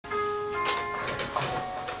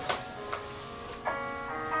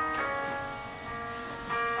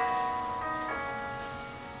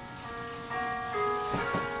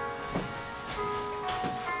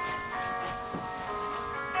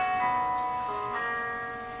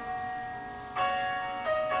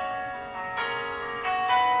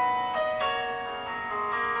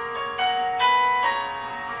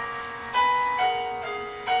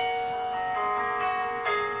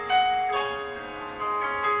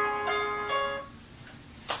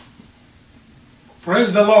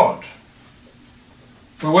Praise the Lord.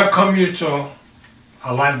 We welcome you to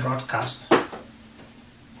our live broadcast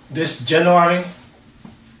this January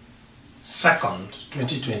 2nd,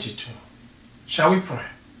 2022. Shall we pray?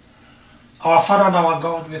 Our Father and our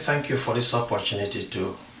God, we thank you for this opportunity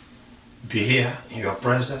to be here in your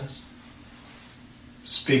presence,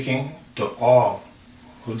 speaking to all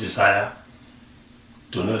who desire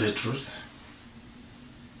to know the truth.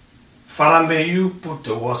 Father, may you put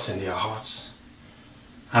the words in their hearts,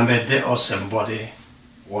 and may they also embody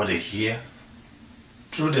what they hear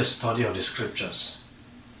through the study of the scriptures.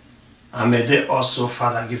 And may they also,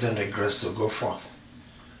 Father, give them the grace to go forth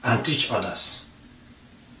and teach others.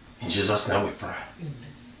 In Jesus' name we pray. Amen.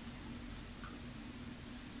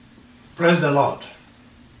 Praise the Lord.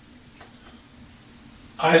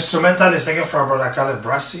 Our instrumental is taken from Brother Caleb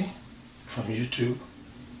Brassi from YouTube.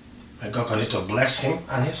 May God continue to bless him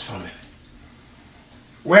and his family.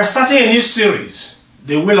 We're starting a new series,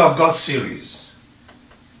 the Will of God series.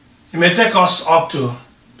 It may take us up to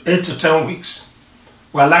 8 to 10 weeks.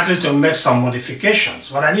 We're likely to make some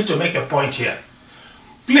modifications, but I need to make a point here.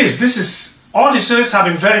 Please, all the series have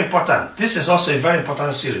been very important. This is also a very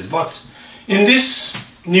important series, but in this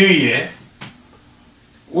new year,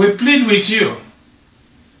 we plead with you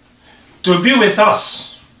to be with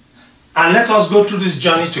us and let us go through this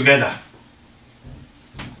journey together.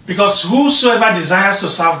 Because whosoever desires to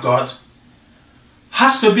serve God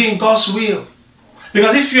has to be in God's will.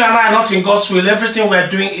 Because if you and I are not in God's will, everything we're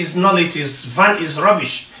doing is nullity, is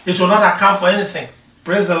rubbish. It will not account for anything.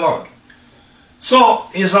 Praise the Lord. So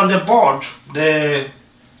it's on the board. The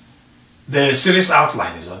series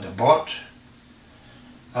outline is on the board.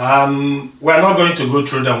 We're not going to go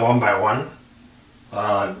through them one by one.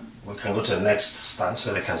 We can go to the next stand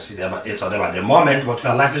so they can see there are 8 of them at the moment, but we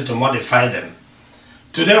are likely to modify them.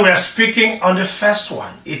 Today we are speaking on the first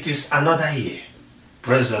one. It is another year.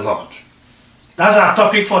 Praise the Lord. That's our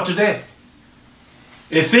topic for today.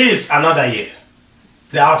 It is another year.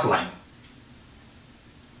 The outline.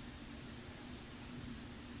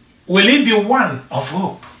 Will it be one of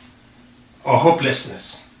hope or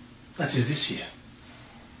hopelessness? That is this year.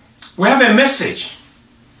 We have a message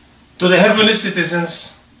to the heavenly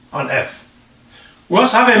citizens on earth. We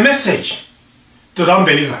also have a message to the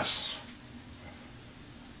unbelievers.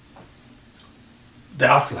 The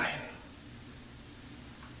outline.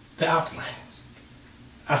 The outline.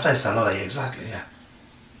 After it's another year, exactly, yeah.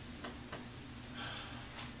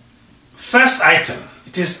 First item,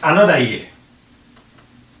 it is another year.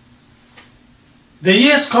 The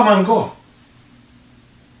years come and go.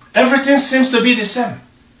 Everything seems to be the same.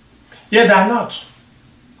 Yet they are not.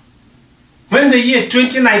 When the year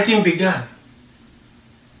 2019 began,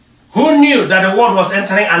 who knew that the world was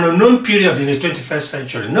entering an unknown period in the 21st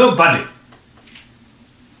century? Nobody.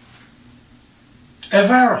 A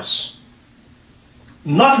virus,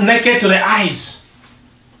 not naked to the eyes,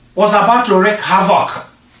 was about to wreak havoc.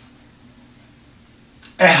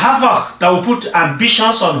 A havoc that will put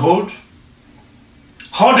ambitions on hold,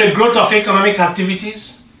 halt the growth of economic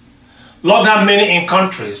activities, lock down many in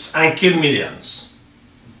countries, and kill millions.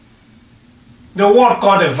 The world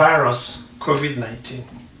called the virus COVID-19.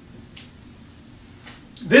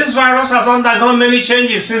 This virus has undergone many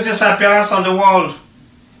changes since its appearance on the world.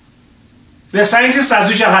 The scientists, as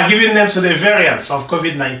usual, are giving names to the variants of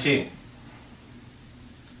COVID-19.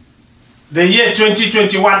 The year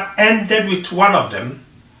 2021 ended with one of them,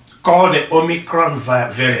 called the Omicron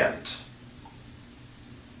variant.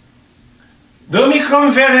 The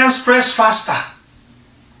Omicron variant spreads faster.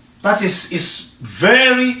 That is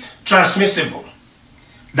very transmissible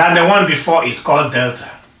than the one before it, called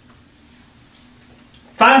Delta.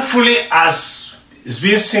 Thankfully, as is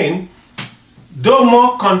being seen, though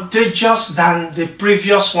more contagious than the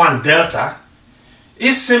previous one, Delta,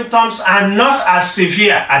 its symptoms are not as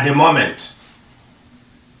severe at the moment.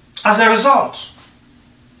 As a result,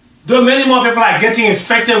 though many more people are getting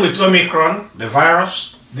infected with Omicron, the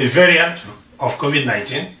virus, the variant of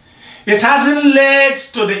COVID-19, it hasn't led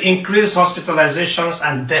to the increased hospitalizations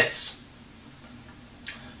and deaths.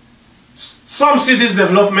 Some see this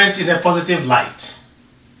development in a positive light,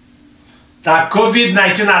 that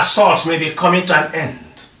COVID-19 assault may be coming to an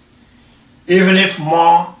end, even if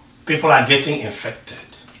more people are getting infected.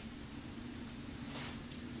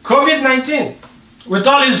 COVID-19, with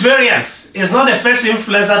all its variants, is not the first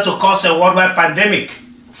influenza to cause a worldwide pandemic.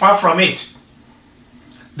 Far from it.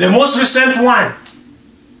 The most recent one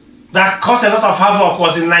that caused a lot of havoc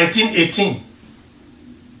was in 1918.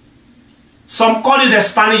 Some call it the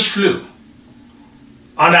Spanish flu,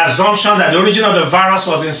 on the assumption that the origin of the virus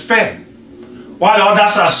was in Spain, while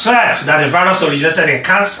others assert that the virus originated in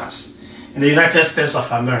Kansas, in the United States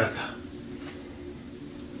of America.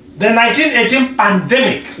 The 1918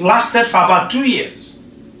 pandemic lasted for about 2 years.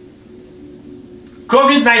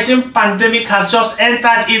 COVID-19 pandemic has just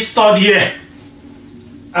entered its third year.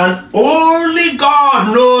 And only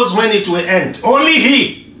God knows when it will end. Only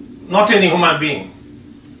He, not any human being.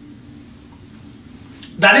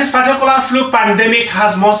 That this particular flu pandemic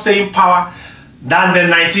has more staying power than the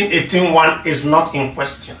 1918 one is not in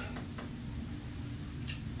question.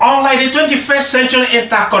 Unlike the 21st century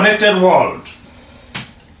interconnected world,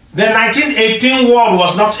 the 1918 world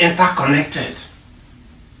was not interconnected.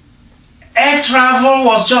 Air travel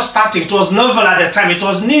was just starting. It was novel at the time. It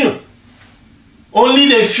was new. Only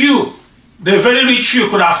the few, the very rich few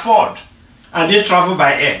could afford, and they traveled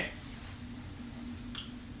by air.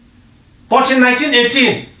 But in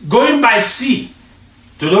 1918, going by sea,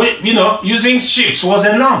 using ships was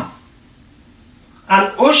a norm.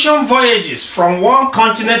 And ocean voyages from one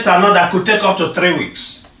continent to another could take up to 3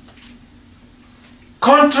 weeks.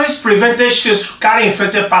 Countries prevented ships carrying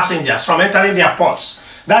infected passengers from entering their ports.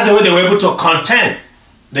 That's the way they were able to contain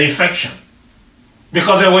the infection.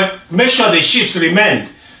 Because they would make sure the ships remained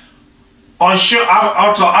on shore,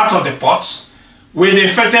 out of the ports with the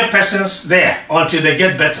infected persons there until they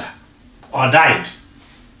get better or died.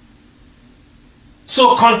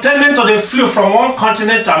 So containment of the flu from one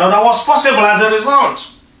continent to another was possible as a result.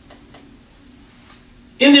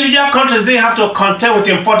 Individual countries didn't have to contend with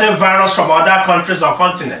imported virus from other countries or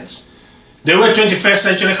continents, the way 21st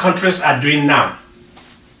century countries are doing now.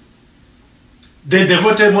 They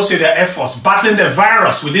devoted most of their efforts battling the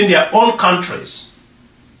virus within their own countries.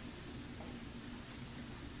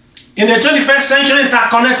 In the 21st century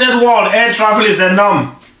interconnected world, air travel is the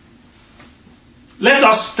norm. Let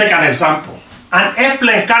us take an example. An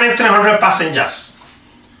airplane carrying 300 passengers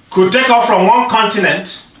could take off from one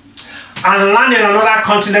continent and land in another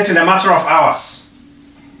continent in a matter of hours.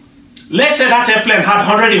 Let's say that airplane had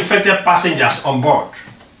 100 infected passengers on board.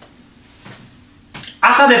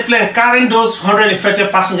 After the plane carrying those 100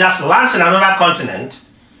 infected passengers lands in another continent,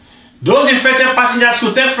 those infected passengers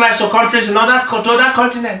could take flights to countries in other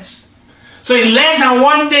continents. So in less than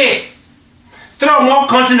 1 day, 3 or more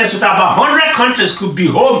continents with about 100 countries could be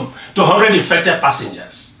home to 100 infected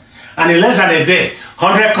passengers. And in less than a day,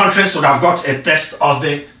 100 countries would have got a test of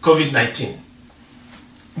the COVID-19.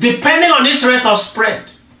 Depending on this rate of spread,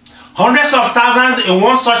 hundreds of thousands in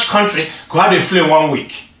one such country could have the flu in 1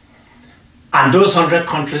 week. And those 100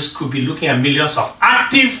 countries could be looking at millions of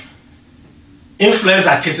active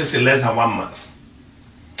influenza cases in less than 1 month.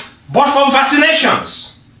 But for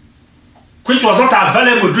vaccinations, which was not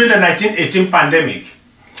available during the 1918 pandemic,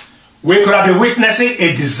 we could have been witnessing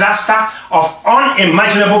a disaster of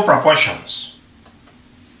unimaginable proportions.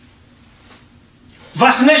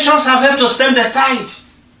 Vaccinations have helped to stem the tide.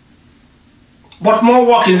 But more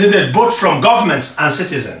work is needed both from governments and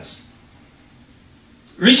citizens.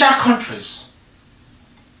 Richer countries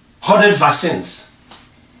hoarded vaccines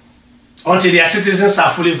until their citizens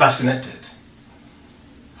are fully vaccinated.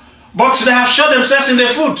 But they have shot themselves in the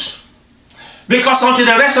foot. Because until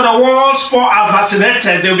the rest of the world's poor are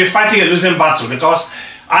vaccinated, they'll be fighting a losing battle. Because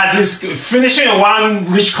as it's finishing in one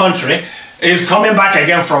rich country, it's coming back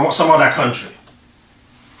again from some other country.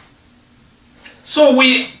 So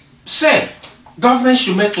we say government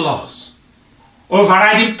should make laws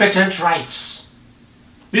overriding patent rights.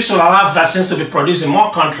 This will allow vaccines to be produced in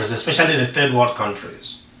more countries, especially the third world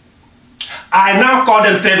countries. I now call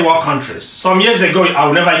them third world countries. Some years ago, I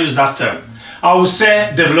would never use that term. I would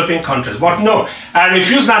say developing countries. But no, I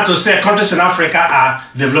refuse now to say countries in Africa are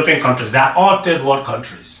developing countries. They are all third world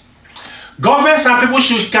countries. Governments and people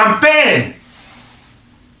should campaign.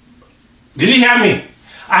 Did you hear me?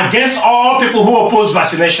 Against all people who oppose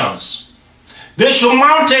vaccinations. They should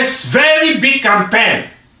mount a very big campaign.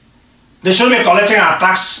 They should be collecting our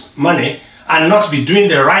tax money and not be doing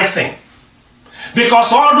the right thing.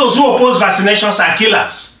 Because all those who oppose vaccinations are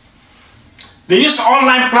killers. They use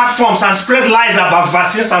online platforms and spread lies about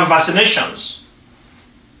vaccines and vaccinations.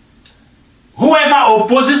 Whoever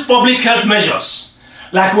opposes public health measures,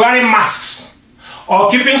 like wearing masks or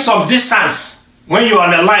keeping some distance when you're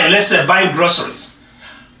on the line, let's say buying groceries,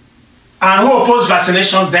 and who oppose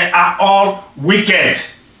vaccinations, they are all wicked.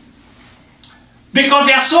 Because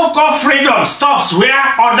their so-called freedom stops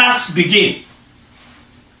where others begin.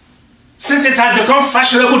 Since it has become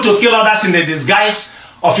fashionable to kill others in the disguise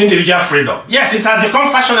of individual freedom. Yes, it has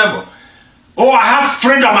become fashionable. Oh, I have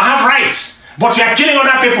freedom, I have rights. But you are killing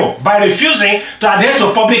other people by refusing to adhere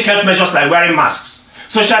to public health measures like wearing masks,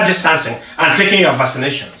 social distancing, and taking your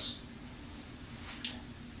vaccinations.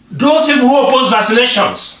 Those people who oppose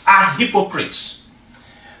vaccinations are hypocrites.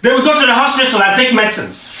 They will go to the hospital and take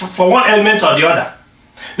medicines for one ailment or the other.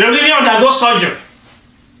 They will even undergo surgery.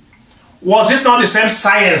 Was it not the same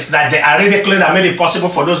science that they already declared that made it possible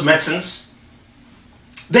for those medicines?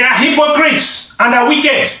 They are hypocrites and are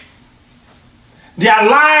wicked. Their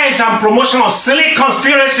lies and promotion of silly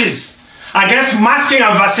conspiracies against masking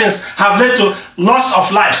and vaccines have led to loss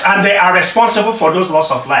of lives, and they are responsible for those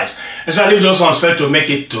loss of lives, especially if those ones fail to make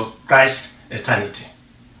it to Christ's eternity.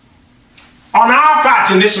 On our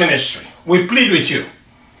part in this ministry, we plead with you,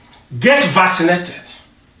 get vaccinated.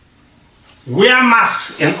 Wear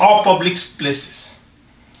masks in all public places.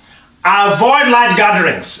 Avoid large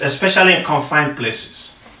gatherings, especially in confined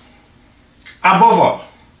places. Above all,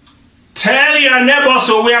 tell your neighbors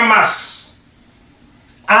to wear masks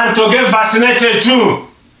and to get vaccinated too.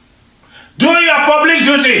 Do your public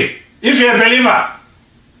duty if you're a believer.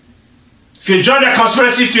 If you join the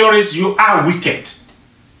conspiracy theories, you are wicked.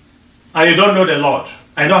 And you don't know the Lord.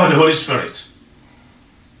 I don't have the Holy Spirit.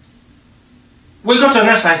 We go to the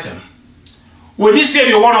next item. Will this year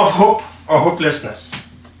be one of hope or hopelessness?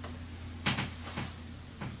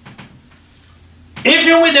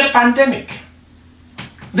 Even with the pandemic,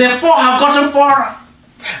 the poor have gotten poorer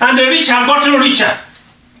and the rich have gotten richer.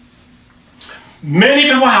 Many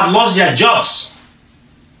people have lost their jobs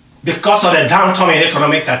because of the downturn in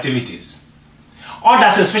economic activities.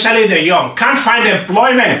 Others, especially the young, can't find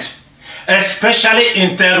employment, especially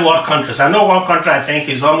in third world countries. I know one country, I think,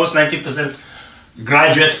 is almost 90%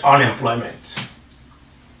 graduate unemployment.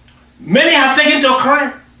 Many have taken to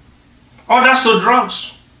crime, others to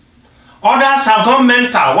drugs. Others have gone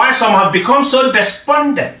mental, while some have become so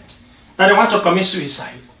despondent that they want to commit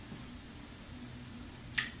suicide.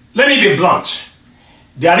 Let me be blunt.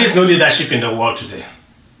 There is no leadership in the world today.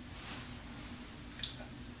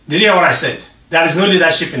 Did you hear what I said? There is no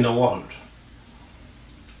leadership in the world.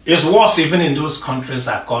 It's worse even in those countries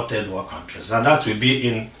that are called third world countries. And that will be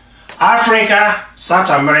in Africa, South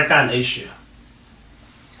America, and Asia.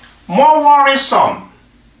 More worrisome.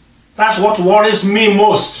 That's what worries me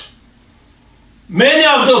most. Many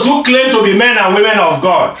of those who claim to be men and women of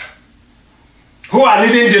God, who are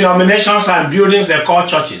leading denominations and buildings they call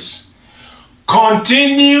churches,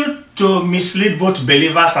 continue to mislead both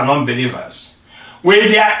believers and unbelievers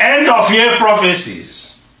with their end-of-year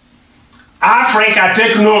prophecies. Africa,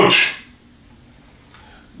 take note.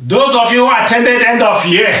 Those of you who attended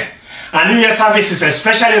end-of-year and New Year services,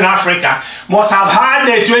 especially in Africa, must have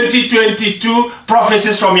heard the 2022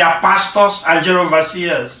 prophecies from your pastors and general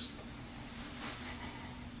overseers.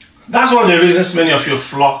 That's one of the reasons many of you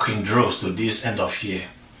flock in droves to these end-of-year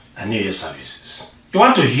and New Year services. You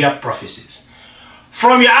want to hear prophecies.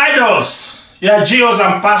 From your idols, your GOs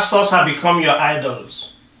and pastors have become your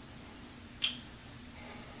idols.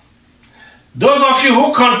 Those of you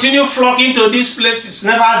who continue flocking to these places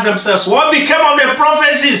never ask themselves, what became of the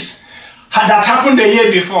prophecies that happened the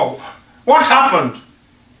year before? What happened?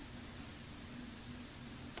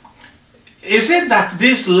 Is it that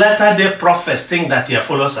these latter-day prophets think that their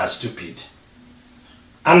followers are stupid?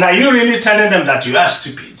 And are you really telling them that you are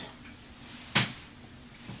stupid?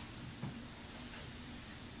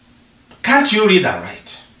 Can't you read and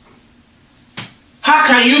write? How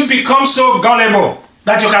can you become so gullible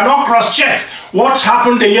that you cannot cross-check what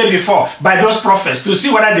happened the year before by those prophets to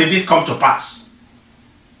see whether they did come to pass?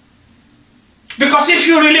 Because if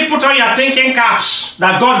you really put on your thinking caps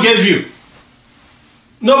that God gave you,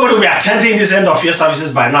 nobody will be attending this end-of-year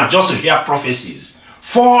services by now just to hear prophecies.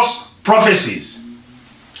 False prophecies.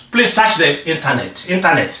 Please search the internet.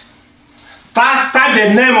 Type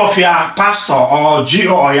the name of your pastor or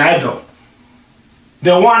GO or your idol.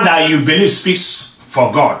 The one that you believe speaks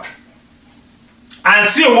for God. And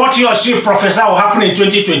see what he or she prophesied will happen in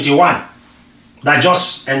 2021 that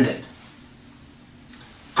just ended.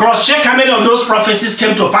 Cross-check how many of those prophecies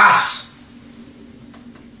came to pass.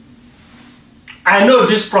 I know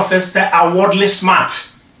these prophets, they are worldly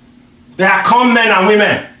smart. They are calm men and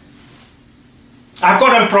women. I call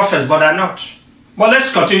them prophets, but they're not. But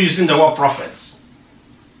let's continue using the word prophets.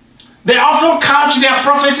 They often couch their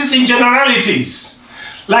prophecies in generalities.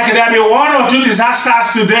 Like there will be one or two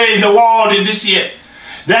disasters today in the world in this year.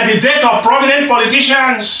 There will be death of prominent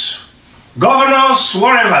politicians, governors,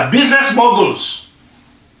 whatever, business moguls.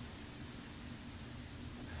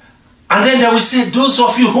 And then they will say, those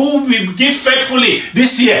of you who will give faithfully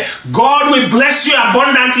this year, God will bless you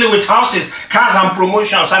abundantly with houses, cars, and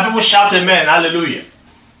promotions. And people shout amen, hallelujah.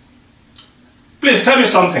 Please tell me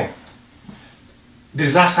something.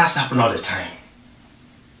 Disasters happen all the time.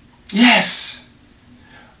 Yes.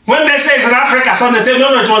 When they say it's in Africa, some they say,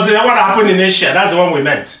 no, it was the one that happened in Asia. That's the one we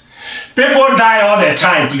meant. People die all the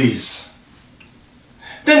time, please.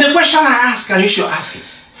 Then the question I ask, and you should ask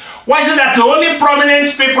is, why is it that the only prominent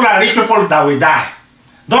people and rich people that will die?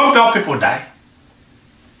 Don't poor people die?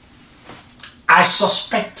 I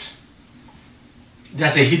suspect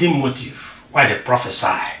there's a hidden motive why they prophesy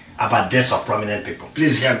about deaths of prominent people.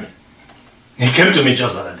 Please hear me. It came to me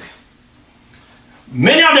just the other day.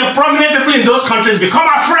 Many of the prominent people in those countries become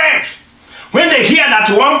afraid when they hear that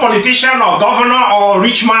one politician or governor or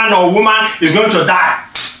rich man or woman is going to die.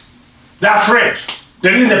 They're afraid.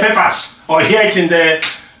 They read in the papers or hear it in the,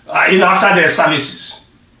 after their services.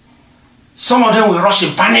 Some of them will rush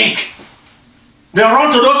in panic. They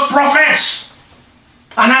run to those prophets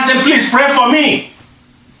and ask them, please pray for me.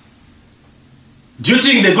 Do you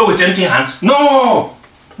think they go with empty hands? No.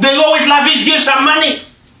 They go with lavish gifts and money.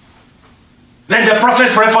 Then the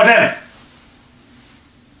prophets pray for them.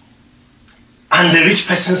 And the rich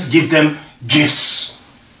persons give them gifts.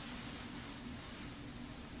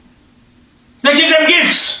 They give them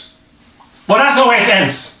gifts. But that's not where it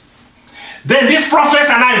ends. Then these prophets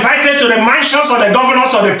are now invited to the mansions of the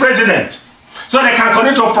governors or the president, so they can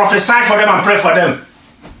continue to prophesy for them and pray for them.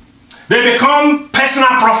 They become personal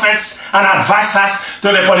prophets and advisors to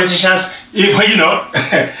the politicians. If you know,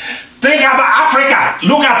 think about Africa.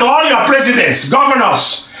 Look at all your presidents,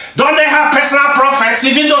 governors. Don't they have personal prophets,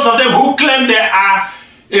 even those of them who claim they are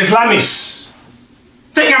Islamists?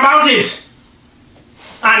 Think about it.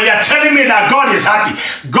 And you're telling me that God is happy.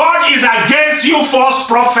 God is against you false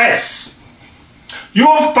prophets. You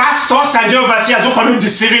pastors and overseers who continue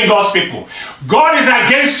deceiving God's people. God is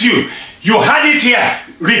against you. You had it here.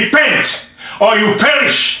 Repent or you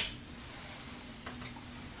perish.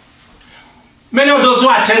 Many of those who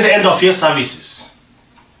attend the end of year services,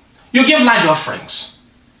 you give large offerings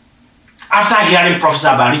after hearing prophecies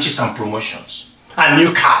about riches and promotions and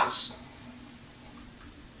new cars.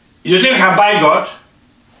 You think you can buy God?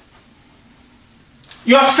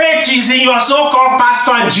 Your faith is in your so-called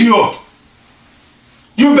pastor and Geo.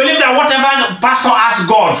 You believe that whatever pastor asks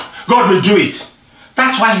God, God will do it.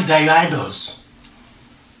 That's why they are your idols.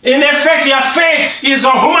 In effect, your faith is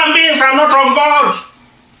on human beings and not on God.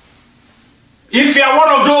 If you are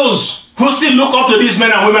one of those who still look up to these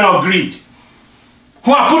men and women of greed,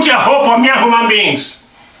 who have put your hope on mere human beings,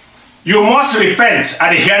 you must repent at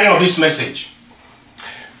the hearing of this message.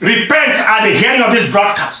 Repent at the hearing of this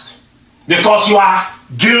broadcast, because you are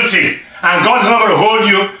guilty and God is not going to hold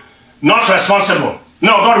you not responsible.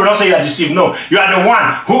 No, God will not say you are deceived. No, you are the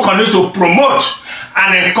one who continues to promote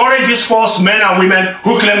and encourage these false men and women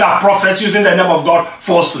who claim that prophets using the name of God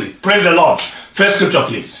falsely. Praise the Lord. First scripture,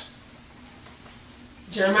 please.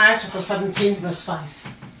 Jeremiah chapter 17 verse 5.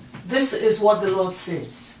 This is what the Lord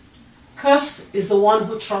says. Cursed is the one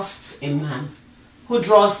who trusts in man, who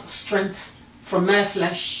draws strength from mere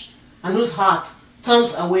flesh, and whose heart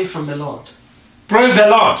turns away from the Lord. Praise the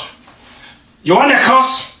Lord. You want a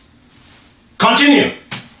curse? Continue.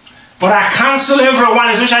 But I counsel everyone,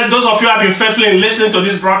 especially those of you who have been faithful in listening to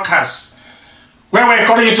this broadcast, where we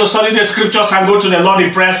encourage you to study the scriptures and go to the Lord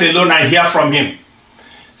in prayers alone and hear from Him.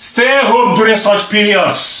 Stay home during such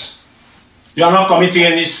periods. You are not committing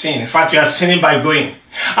any sin. In fact, you are sinning by going.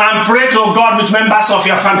 And pray to God with members of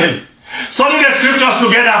your family. Study the scriptures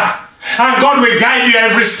together, and God will guide you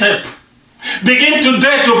every step. Begin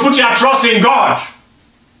today to put your trust in God.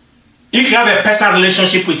 If you have a personal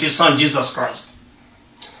relationship with His Son, Jesus Christ.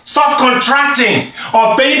 Stop contracting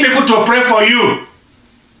or paying people to pray for you.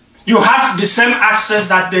 You have the same access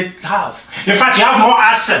that they have. In fact, you have more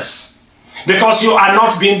access because you are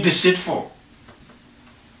not being deceitful.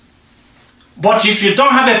 But if you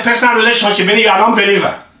don't have a personal relationship, meaning you are an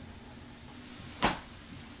unbeliever,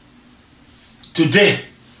 today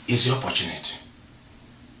is your opportunity.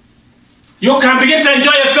 You can begin to enjoy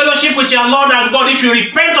a fellowship with your Lord and God if you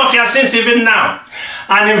repent of your sins even now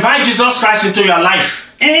and invite Jesus Christ into your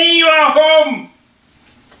life, in your home.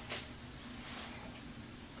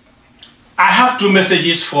 I have two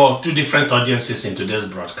messages for two different audiences in today's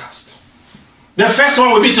broadcast. The first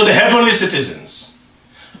one will be to the heavenly citizens.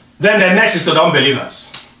 Then the next is to the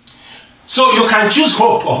unbelievers. So you can choose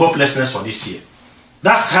hope or hopelessness for this year.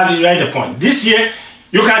 That's how you write the point. This year,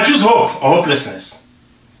 you can choose hope or hopelessness.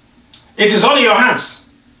 It is all in your hands.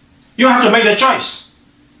 You have to make the choice.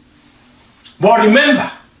 But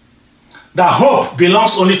remember that hope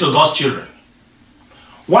belongs only to God's children,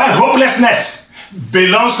 while hopelessness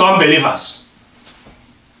belongs to unbelievers.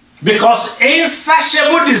 Because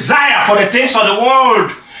insatiable desire for the things of the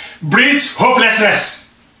world breeds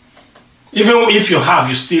hopelessness. Even if you have,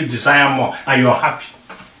 you still desire more and you're happy.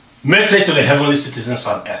 Message to the heavenly citizens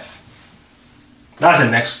on earth. That's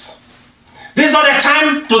the next. This is not the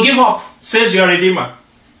time to give up, says your Redeemer.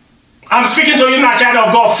 I'm speaking to you now, child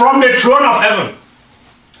of God, from the throne of heaven.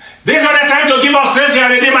 This is the time to give up sins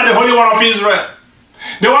and redeem the Holy One of Israel.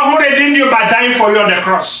 The one who redeemed you by dying for you on the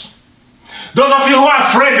cross. Those of you who are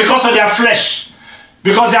afraid because of their flesh,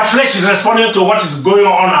 because their flesh is responding to what is going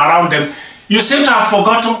on around them, you seem to have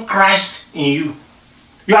forgotten Christ in you.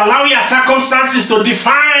 You allow your circumstances to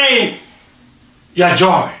define your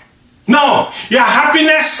joy. No, your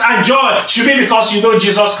happiness and joy should be because you know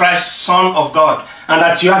Jesus Christ, Son of God, and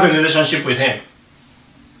that you have a relationship with Him.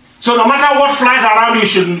 So no matter what flies around you,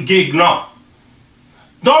 shouldn't ignore.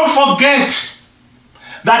 Don't forget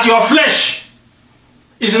that your flesh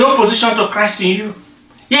is in opposition to Christ in you.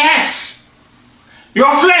 Yes,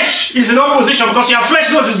 your flesh is in opposition because your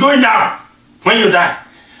flesh knows it's going down when you die.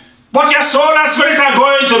 But your soul and spirit are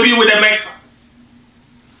going to be with the Maker.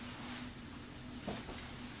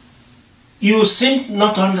 You seem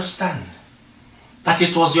not to understand that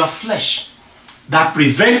it was your flesh that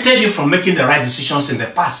prevented you from making the right decisions in the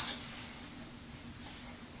past.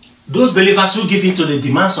 Those believers who give in to the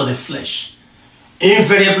demands of the flesh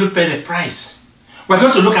invariably pay the price. We're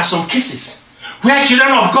going to look at some cases where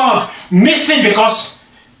children of God missed it because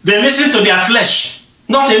they listened to their flesh.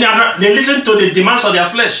 Not any other, they listened to the demands of their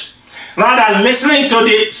flesh, rather than listening to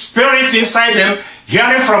the Spirit inside them,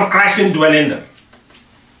 hearing from Christ indwelling them.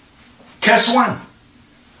 Case 1.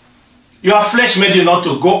 Your flesh made you not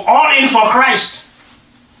to go all in for Christ.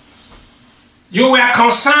 You were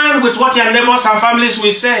concerned with what your neighbors and families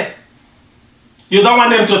will say. You don't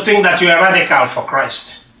want them to think that you are radical for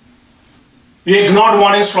Christ. You ignored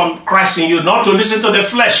warnings from Christ in you, not to listen to the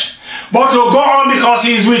flesh, but to go on because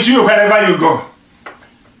He is with you wherever you go.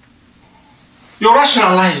 You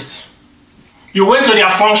rationalized. You went to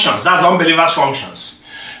their functions, that's unbelievers' functions.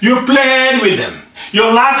 You played with them. You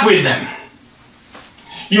laugh with them.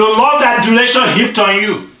 You love that adulation heaped on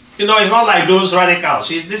you. You know, it's not like those radicals.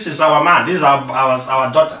 This is our man. This is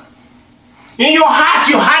our daughter. In your heart,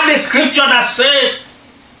 you had the scripture that said,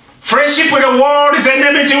 friendship with the world is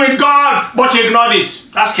enmity with God, but you ignored it.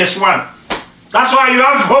 That's case 1. That's why you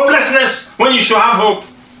have hopelessness when you should have hope.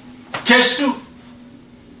 Case 2.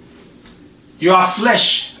 Your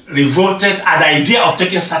flesh revolted at the idea of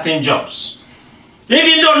taking certain jobs.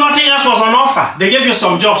 Even though nothing else was on offer, they gave you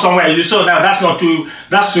some job somewhere. You said, "Now that's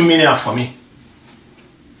too menial for me."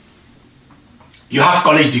 You have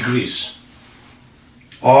college degrees,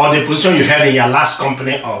 or the position you held in your last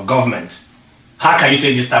company or government. How can you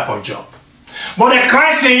take this type of job? But the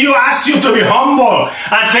Christ in you asks you to be humble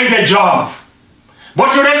and take the job,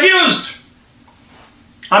 but you refused.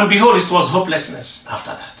 And behold, it was hopelessness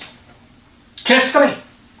after that. Case 3.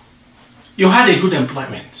 You had a good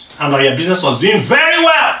employment, and your business was doing very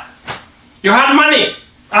well. You had money,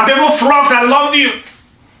 and people flocked and loved you.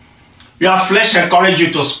 Your flesh encouraged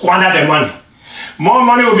you to squander the money. More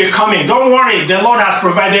money will be coming. Don't worry, the Lord has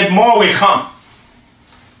provided, more will come.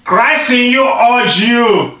 Christ in you urged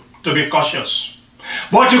you to be cautious.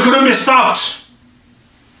 But you couldn't be stopped.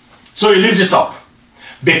 So you lived it up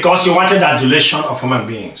because you wanted the adulation of human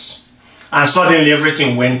beings. And suddenly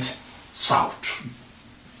everything went south.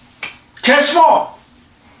 Case 4.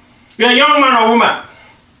 You're a young man or woman.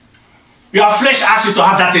 Your flesh asked you to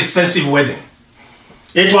have that expensive wedding.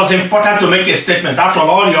 It was important to make a statement. After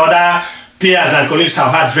all your other peers and colleagues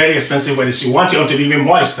have had very expensive weddings. You want your own to be even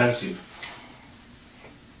more expensive.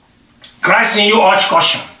 Christ in you urged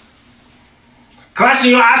caution. Christ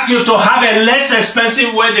in you asked you to have a less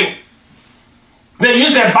expensive wedding. They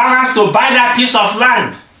used the balance to buy that piece of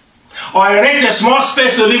land or rent a small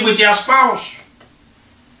space to live with your spouse.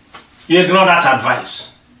 You ignore that advice.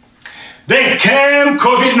 Then came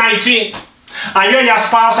COVID-19 and you and your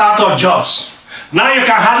spouse out of jobs. Now you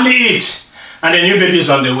can hardly eat and the new baby is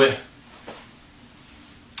on the way.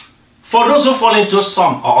 For those who fall into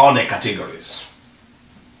some or all the categories,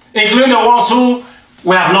 including the ones who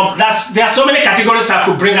we have not, there are so many categories I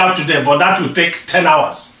could bring out today, but that will take 10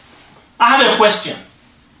 hours. I have a question.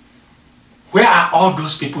 Where are all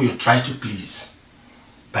those people you try to please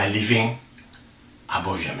by living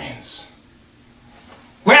above your means?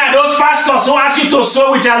 Where are those pastors who ask you to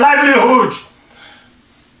sow with your livelihood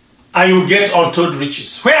and you get untold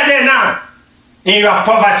riches? Where are they now? In your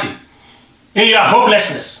poverty, in your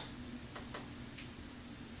hopelessness.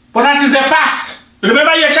 But that is the past.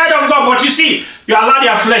 Remember, you're a child of God, but you see, you allow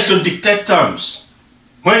your flesh to dictate terms.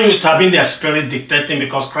 When you have been their spirit dictating,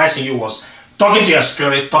 because Christ in you was talking to your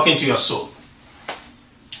spirit, talking to your soul.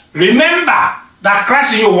 Remember that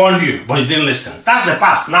Christ in you warned you, but you didn't listen. That's the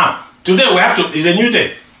past. Now, today it's a new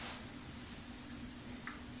day.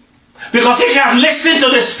 Because if you have listened to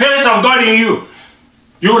the Spirit of God in you,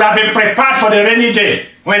 you would have been prepared for the rainy day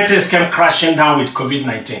when things came crashing down with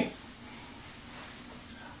COVID-19.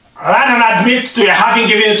 Rather than admit to your having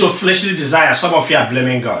given into fleshly desire, some of you are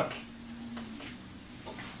blaming God.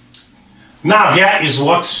 Now here is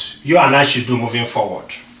what you and I should do moving forward.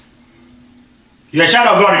 You're a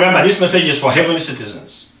child of God, remember, this message is for heavenly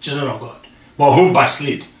citizens, children of God, but who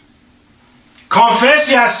backslid.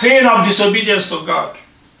 Confess your sin of disobedience to God.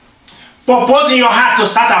 Purpose in your heart to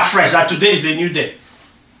start afresh, that today is a new day.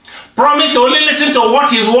 Promise to only listen to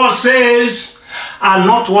what His word says and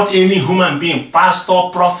not what any human being, pastor,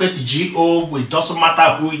 prophet, G.O., it doesn't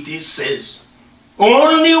matter who it is, says.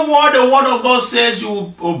 Only what the word of God says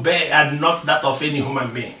you obey and not that of any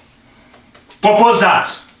human being. Purpose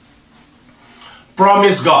that.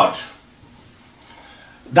 Promise God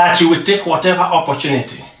that you will take whatever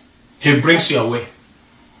opportunity He brings your way.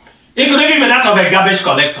 It could even be that of a garbage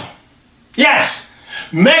collector. Yes.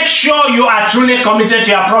 Make sure you are truly committed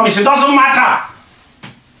to your promise. It doesn't matter.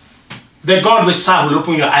 The God we serve will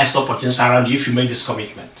open your eyes to opportunities around you if you make this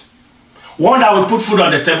commitment. One that will put food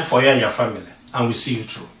on the table for you and your family and will see you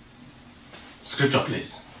through. Scripture,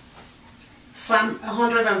 please. Psalm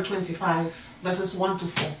 125, verses 1 to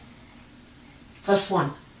 4. Verse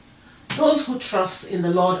 1. Those who trust in the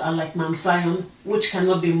Lord are like Mount Zion, which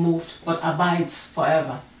cannot be moved, but abides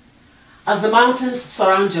forever. As the mountains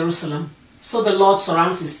surround Jerusalem, so the Lord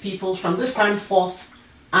surrounds His people from this time forth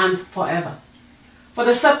and forever. For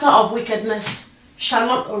the scepter of wickedness shall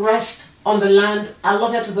not rest on the land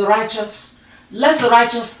allotted to the righteous, lest the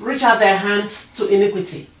righteous reach out their hands to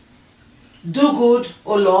iniquity. Do good,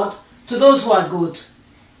 O Lord, to those who are good,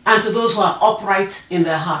 and to those who are upright in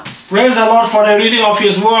their hearts. Praise the Lord for the reading of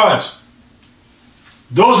His word.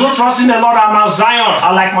 Those who trust in the Lord are Mount Zion,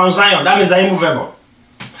 are like Mount Zion. That means they're immovable.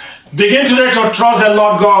 Begin today to trust the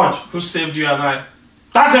Lord God who saved you and I.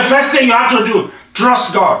 That's the first thing you have to do.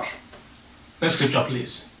 Trust God. Next scripture,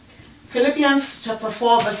 please. Philippians chapter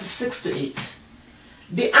 4, verses 6 to 8.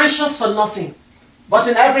 Be anxious for nothing, but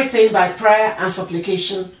in everything by prayer and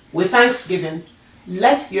supplication, with thanksgiving,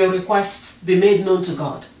 let your requests be made known to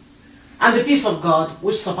God. And the peace of God,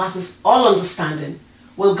 which surpasses all understanding,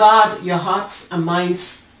 will guard your hearts and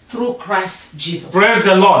minds through Christ Jesus. Praise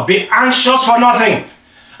the Lord. Be anxious for nothing.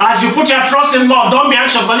 As you put your trust in the Lord, don't be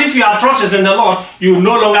anxious, because if your trust is in the Lord, you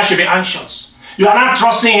no longer should be anxious. You are not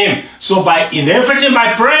trusting Him. So in everything,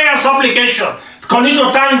 by prayer and supplication, continue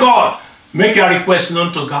to thank God. Make your request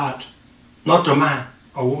known to God, not to man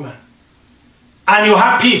or woman. And you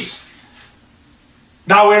have peace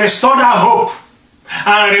that will restore that hope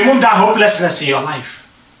and remove that hopelessness in your life.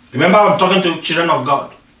 Remember, I'm talking to children of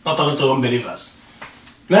God, not talking to unbelievers.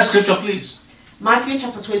 Next scripture, please. Matthew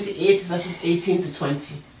chapter 28, verses 18 to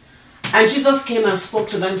 20. And Jesus came and spoke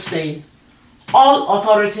to them, saying, All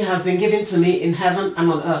authority has been given to me in heaven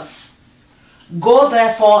and on earth. Go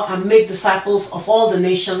therefore and make disciples of all the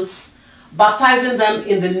nations, baptizing them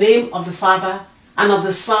in the name of the Father, and of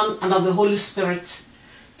the Son, and of the Holy Spirit,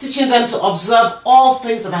 teaching them to observe all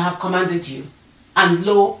things that I have commanded you. And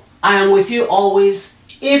lo, I am with you always,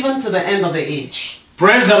 even to the end of the age.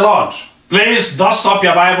 Praise the Lord. Please don't stop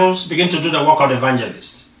your Bibles. Begin to do the work of the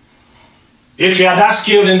evangelist. If you are that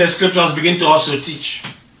skilled in the scriptures, begin to also teach.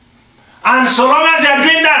 And so long as you are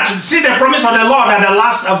doing that, see the promise of the Lord at the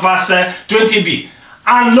last of verse 20b.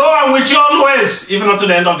 And lo, I'm with you always, even unto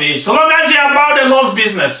the end of the age. So long as you are about the Lord's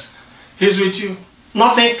business, He's with you.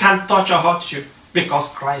 Nothing can touch or hurt you,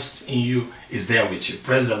 because Christ in you is there with you.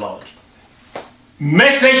 Praise the Lord.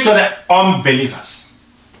 Message to the unbelievers.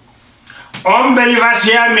 Unbelievers,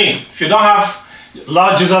 hear me. If you don't have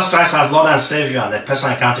Lord Jesus Christ as Lord and Savior and a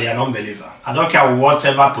personal encounter, you're an unbeliever. I don't care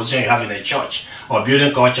whatever position you have in a church or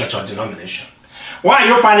building called church or denomination. Why are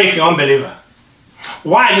you panicking, unbeliever?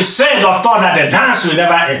 Why you said or thought that the dance will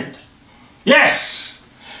never end? Yes,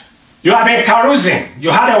 you have been carousing. You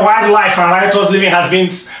had a wild life, and righteous living has been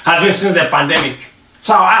since the pandemic.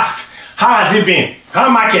 So I'll ask, how has it been?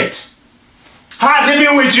 How market? How has it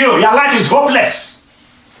been with you? Your life is hopeless.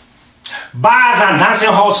 Bars and dancing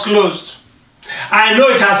halls closed. I know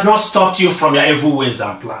it has not stopped you from your evil ways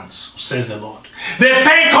and plans, says the Lord. The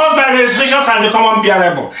pain caused by the restrictions has become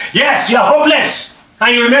unbearable. Yes, you are hopeless,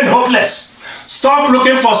 and you remain hopeless. Stop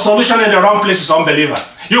looking for solution in the wrong places, unbeliever.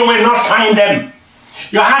 You will not find them.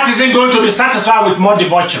 Your heart isn't going to be satisfied with more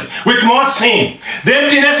debauchery, with more sin. The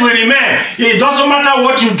emptiness will remain. It doesn't matter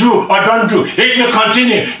what you do or don't do. It will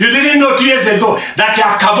continue. You didn't know 2 years ago that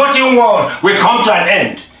your cavorting world will come to an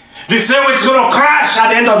end. The same way it's going to crash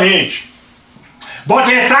at the end of the age. But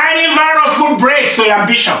a tiny virus could break to your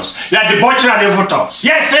ambitions, your debauchery and evil thoughts.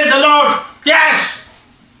 Yes, says the Lord. Yes.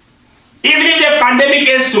 Even if the pandemic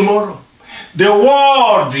ends tomorrow, the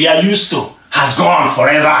world you are used to has gone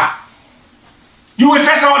forever. You will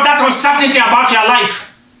face all that uncertainty about your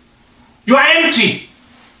life. You are empty.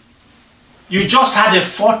 You just had a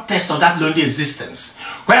foretaste of that lonely existence,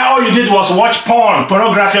 where all you did was watch porn,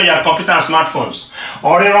 pornography on your computer and smartphones,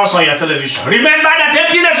 or reruns on your television. Remember that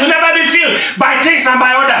emptiness will never be filled by things and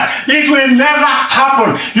by others. It will never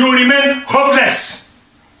happen. You will remain hopeless.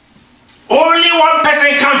 Only one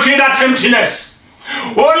person can fill that emptiness.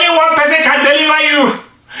 Only one person can deliver you.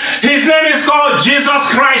 His name is called Jesus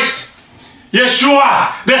Christ,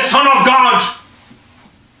 Yeshua, the Son of God.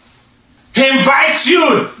 He invites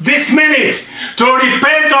you this minute to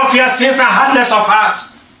repent of your sins and hardness of heart.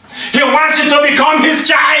 He wants you to become his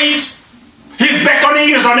child. He's beckoning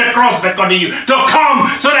you, he's on the cross beckoning you to come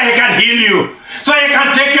so that he can heal you, so he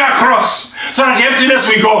can take you across, so that the emptiness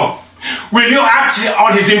will go. Will you act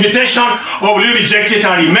on his invitation, or will you reject it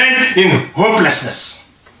and remain in hopelessness?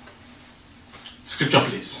 Scripture,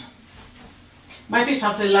 please. Matthew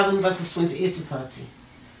chapter 11, verses 28 to 30.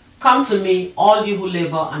 Come to me, all you who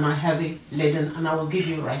labor and are heavy laden, and I will give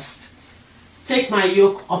you rest. Take my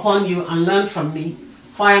yoke upon you and learn from me,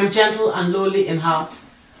 for I am gentle and lowly in heart,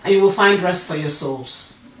 and you will find rest for your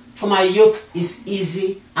souls. For my yoke is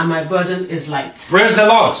easy and my burden is light. Praise the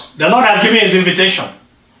Lord. The Lord has given his invitation.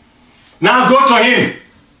 Now go to him.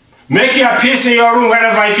 Make your peace in your room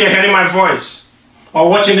wherever, if you're hearing my voice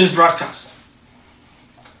or watching this broadcast.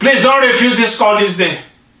 Please don't refuse this call this day.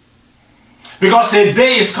 Because a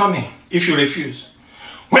day is coming if you refuse,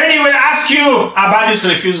 when he will ask you about this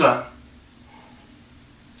refusal.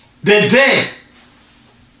 This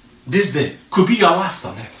day could be your last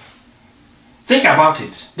on earth. Think about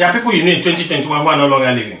it. There are people you know in 2021 who are no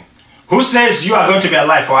longer living. Who says you are going to be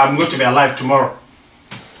alive, or I'm going to be alive tomorrow?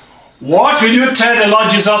 What will you tell the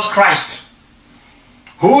Lord Jesus Christ,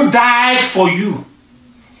 who died for you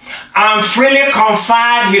and freely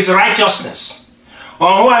conferred his righteousness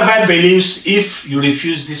on whoever believes, if you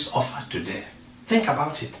refuse this offer today? Think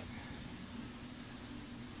about it.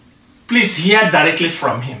 Please hear directly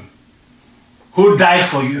from him, who died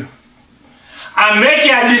for you, and make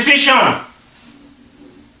your decision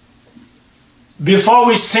before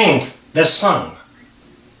we sing the song,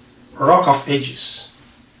 Rock of Ages.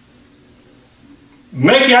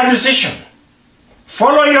 Make your decision.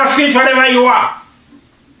 Follow your feet wherever you are,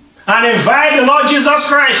 and invite the Lord Jesus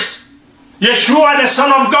Christ, Yeshua, the Son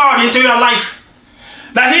of God, into your life,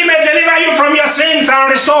 that he may deliver you from your sins and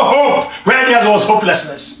restore hope where there was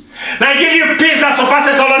hopelessness. That give you peace that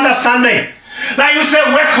surpasses all understanding. That you say,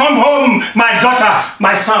 welcome home, my daughter,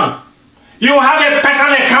 my son. You will have a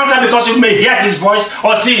personal encounter, because you may hear his voice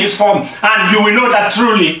or see his form, and you will know that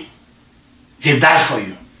truly he died for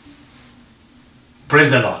you.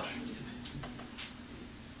 Praise the Lord.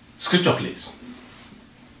 Scripture, please.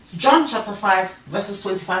 John chapter 5, verses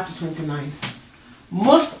 25 to 29.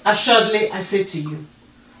 Most assuredly I say to you,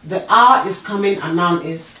 the hour is coming, and now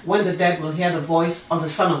is, when the dead will hear the voice of the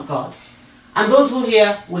Son of God, and those who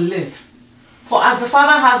hear will live. For as the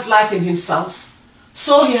Father has life in himself,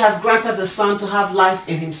 so he has granted the Son to have life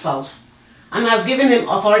in himself, and has given him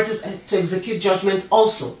authority to execute judgment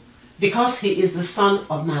also, because he is the Son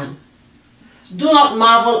of Man. Do not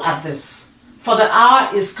marvel at this, for the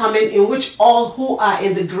hour is coming in which all who are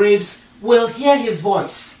in the graves will hear his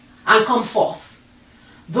voice and come forth.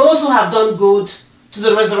 Those who have done good, to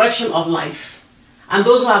the resurrection of life, and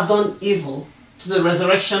those who have done evil, to the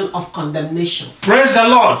resurrection of condemnation. Praise the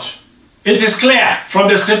Lord. It is clear from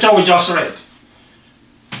the scripture we just read.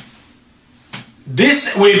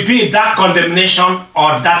 This will be that condemnation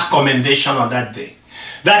or that commendation on that day.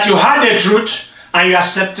 That you had the truth and you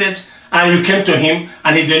accepted and you came to him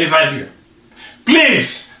and he delivered you.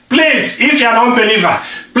 Please, if you're an unbeliever,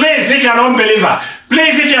 if you're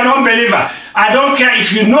an unbeliever, I don't care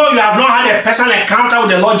if you know you have not had a personal encounter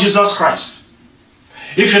with the Lord Jesus Christ.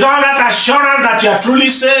 If you don't have that assurance that you are truly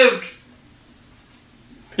saved,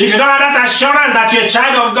 if you don't have that assurance that you're a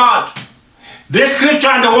child of God, this scripture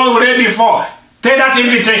and the one we read before, take that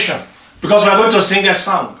invitation, because we're going to sing a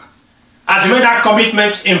song. As you make that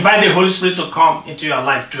commitment, invite the Holy Spirit to come into your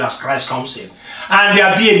life too, as Christ comes in. And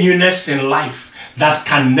there'll be a newness in life that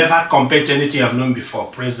can never compare to anything you have known before.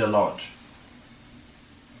 Praise the Lord.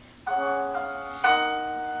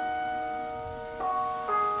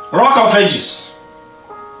 Rock of Ages.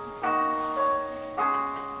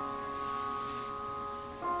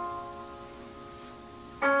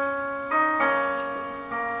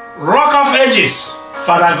 Rock of Ages,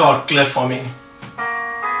 Father God, clear for me.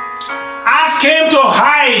 Ask him to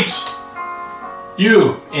hide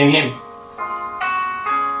you in him.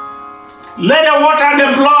 Let the water and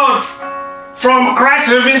the blood from Christ's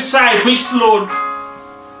living side which flowed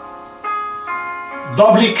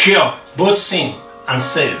doubly cure both sin and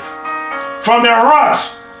save from the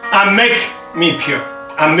wrath and make me pure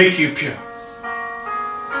and make you pure.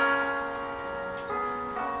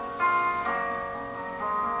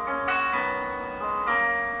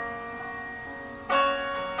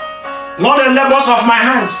 Not the labors of my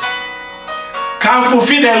hands can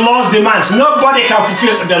fulfill the law's demands. Nobody can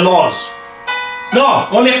fulfill the laws. No,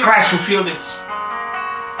 only Christ fulfilled it.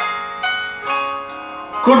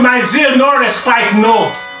 Could my zeal no respite?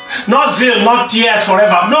 No. Not zeal, not tears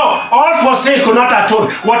forever. No, all for sin could not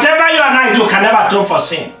atone. Whatever you and I do can never atone for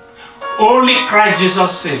sin. Only Christ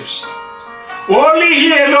Jesus saves. Only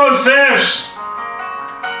He alone saves.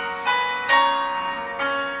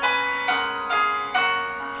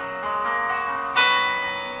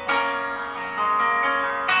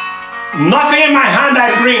 Nothing in my hand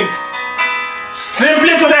I bring.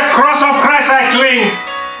 Simply to the cross of Christ I cling.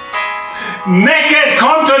 Naked,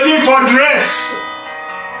 come to thee for dress.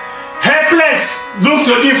 Helpless, look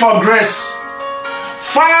to thee for grace.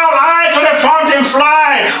 Foul, I to the fountain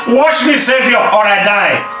fly. Wash me, Savior, or I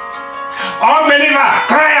die. Unbeliever,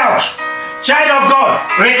 cry out. Child of God,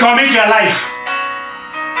 recommit your life.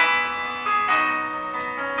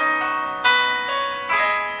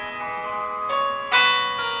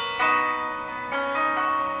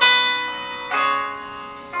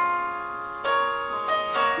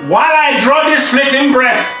 While I draw this fleeting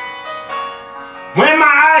breath, when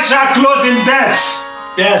my eyes shall close in death,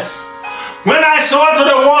 yes, when I soar to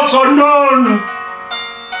the worlds unknown,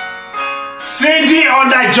 see thee on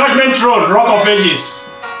thy judgment throne, Rock of Ages,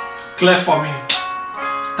 clear for me.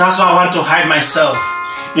 That's why I want to hide myself.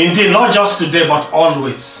 Indeed, not just today, but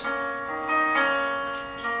always.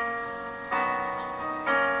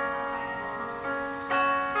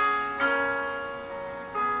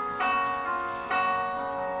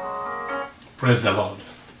 Praise the Lord.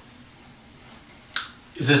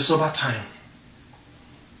 It's a sober time.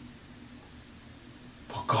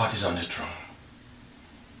 But God is on the throne.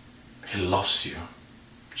 He loves you,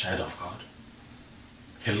 child of God.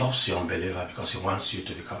 He loves you, unbeliever, because He wants you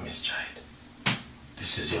to become His child.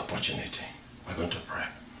 This is the opportunity. We're going to pray.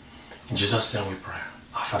 In Jesus' name we pray.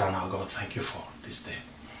 Our Father and our God, thank you for this day.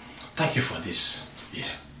 Thank you for this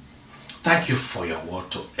year. Thank you for your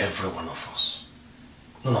word to every one of us.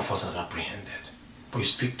 None of us has apprehended, but you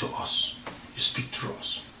speak to us. You speak through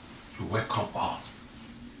us. You welcome all.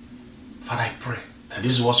 Father, I pray that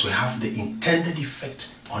these words will have the intended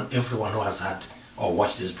effect on everyone who has had or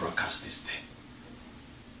watched this broadcast this day.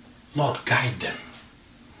 Lord, guide them.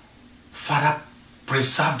 Father,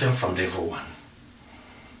 preserve them from the evil one.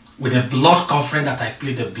 With the blood covering that I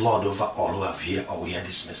plead the blood over all who have heard or hear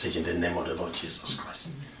this message in the name of the Lord Jesus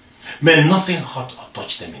Christ. May nothing hurt or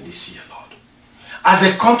touch them in this year, Lord. As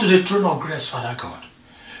they come to the throne of grace, Father God,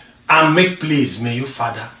 and make please, may you,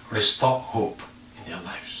 Father, restore hope in their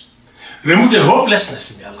lives. Remove the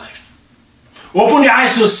hopelessness in their life. Open their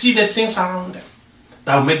eyes to see the things around them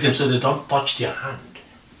that will make them so they don't touch their hand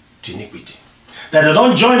to iniquity. That they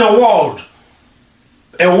don't join the world,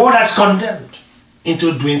 a world that's condemned,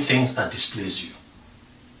 into doing things that displease you.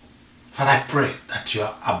 Father, I pray that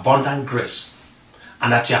your abundant grace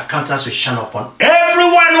and that your countenance will shine upon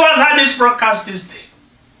everyone who has had this broadcast this day.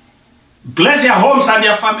 Bless their homes and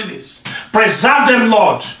their families. Preserve them,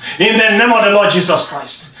 Lord, in the name of the Lord Jesus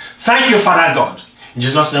Christ. Thank you, Father God. In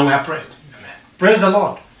Jesus' name we have prayed. Amen. Praise the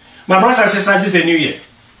Lord. My brothers and sisters, this is a new year.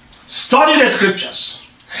 Study the scriptures.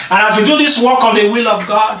 And as we do this work of the will of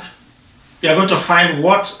God, you are going to find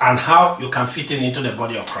what and how you can fit into the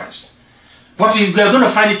body of Christ. But you are going to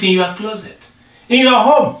find it in your closet, in your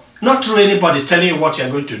home, not through anybody telling you what you are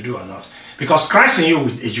going to do or not. Because Christ in you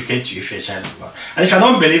will educate you if you're a child of God. And if you're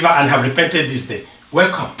not a believer and have repented this day,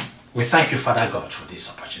 welcome. We thank you, Father God, for this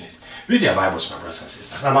opportunity. Read your Bibles, my brothers and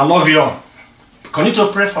sisters. And I love you all. Continue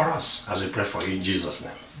to pray for us as we pray for you in Jesus'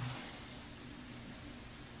 name.